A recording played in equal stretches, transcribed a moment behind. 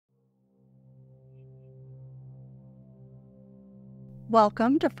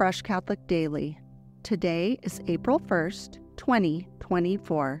Welcome to Fresh Catholic Daily. Today is April 1st,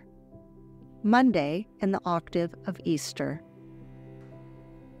 2024, Monday in the octave of Easter.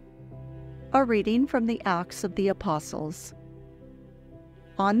 A reading from the Acts of the Apostles.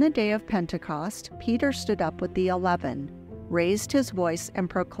 On the day of Pentecost, Peter stood up with the 11, raised his voice and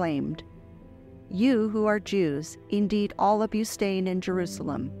proclaimed, "You who are Jews, indeed all of you staying in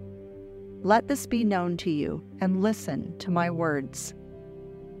Jerusalem, let this be known to you, and listen to my words.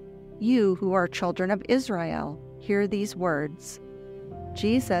 You who are children of Israel, hear these words.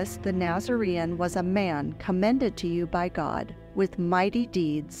 Jesus the Nazarene was a man commended to you by God with mighty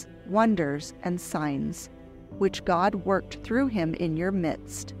deeds, wonders, and signs, which God worked through him in your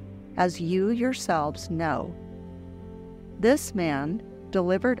midst, as you yourselves know. This man,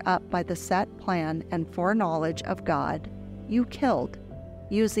 delivered up by the set plan and foreknowledge of God, you killed,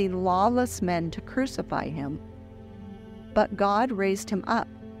 using lawless men to crucify him. But God raised him up,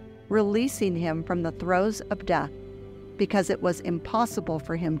 releasing him from the throes of death, because it was impossible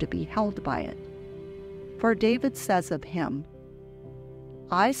for him to be held by it. For David says of him,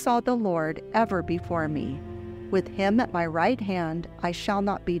 'I saw the Lord ever before me. With him at my right hand I shall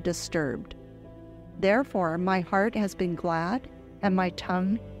not be disturbed. Therefore my heart has been glad, and my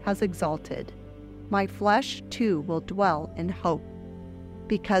tongue has exulted. My flesh too will dwell in hope,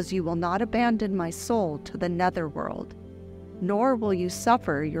 because you will not abandon my soul to the netherworld, nor will you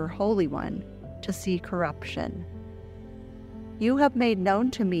suffer your Holy One to see corruption. You have made known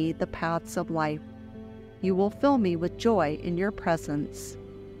to me the paths of life. You will fill me with joy in your presence.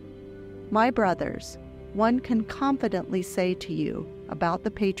 My brothers, one can confidently say to you about the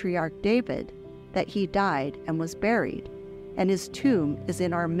patriarch David that he died and was buried, and his tomb is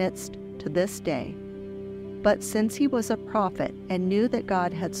in our midst to this day. But since he was a prophet and knew that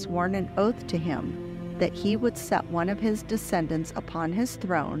God had sworn an oath to him that he would set one of his descendants upon his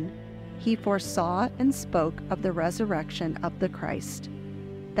throne, he foresaw and spoke of the resurrection of the Christ,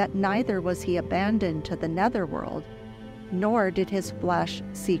 that neither was he abandoned to the netherworld, nor did his flesh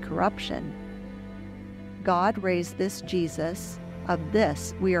see corruption. God raised this Jesus, of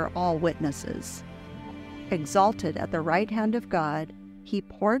this we are all witnesses. Exalted at the right hand of God, he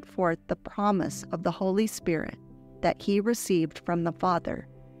poured forth the promise of the Holy Spirit that he received from the Father,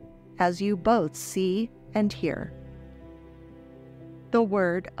 as you both see and hear." The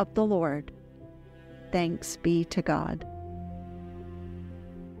word of the Lord. Thanks be to God.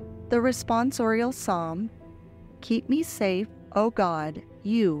 The responsorial psalm. Keep me safe, O God,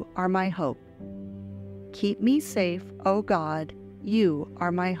 you are my hope. Keep me safe, O God, you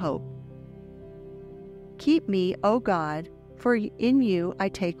are my hope. Keep me, O God, for in you I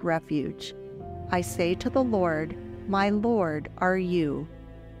take refuge. I say to the Lord, my Lord are you.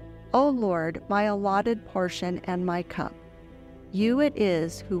 O Lord, my allotted portion and my cup. You it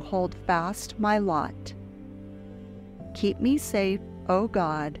is who hold fast my lot. Keep me safe, O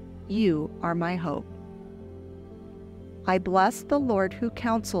God, you are my hope. I bless the Lord who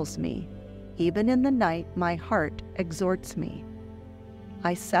counsels me. Even in the night my heart exhorts me.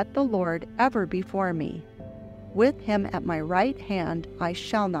 I set the Lord ever before me. With him at my right hand I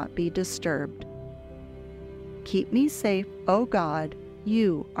shall not be disturbed. Keep me safe, O God,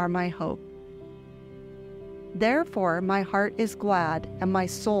 you are my hope. Therefore my heart is glad and my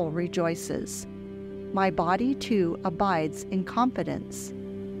soul rejoices. My body too abides in confidence,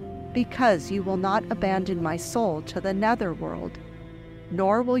 because you will not abandon my soul to the netherworld,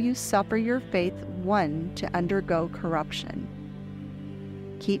 nor will you suffer your faith one to undergo corruption.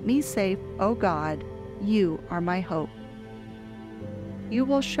 Keep me safe, O God, you are my hope. You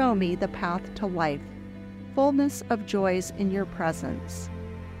will show me the path to life, fullness of joys in your presence,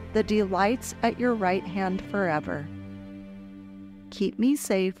 the delights at your right hand forever. Keep me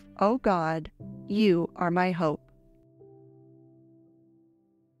safe, O God, you are my hope.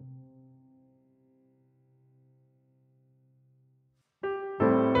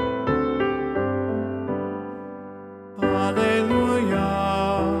 Alleluia,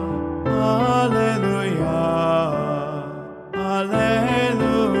 Alleluia, Alleluia.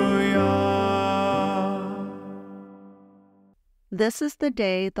 This is the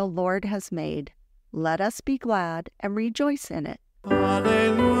day the Lord has made. Let us be glad and rejoice in it.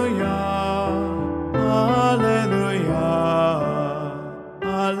 Alleluia, Alleluia,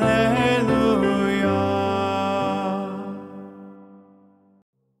 Alleluia.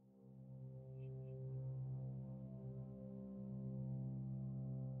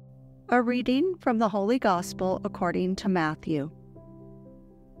 A reading from the Holy Gospel according to Matthew.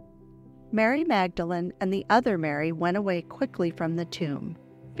 Mary Magdalene and the other Mary went away quickly from the tomb,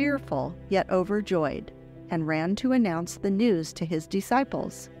 fearful yet overjoyed, and ran to announce the news to his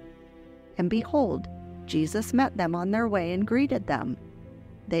disciples. And behold, Jesus met them on their way and greeted them.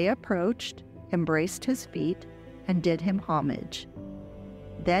 They approached, embraced his feet, and did him homage.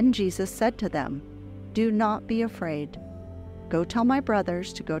 Then Jesus said to them, "Do not be afraid. Go tell my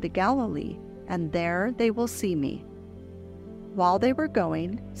brothers to go to Galilee, and there they will see me." While they were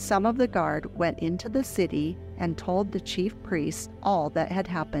going, some of the guard went into the city and told the chief priests all that had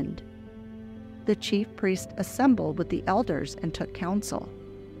happened. The chief priests assembled with the elders and took counsel.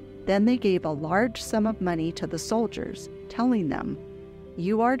 Then they gave a large sum of money to the soldiers, telling them,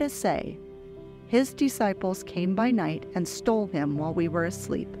 "You are to say, 'His disciples came by night and stole him while we were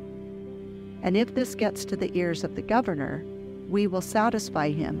asleep.' And if this gets to the ears of the governor, we will satisfy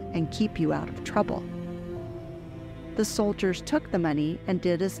him and keep you out of trouble." The soldiers took the money and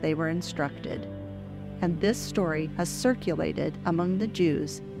did as they were instructed. And this story has circulated among the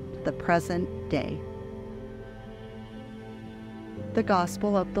Jews to the present day. The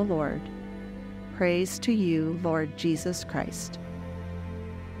Gospel of the Lord. Praise to you, Lord Jesus Christ.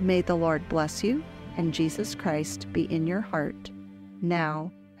 May the Lord bless you, and Jesus Christ be in your heart,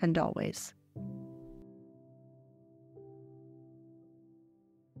 now and always.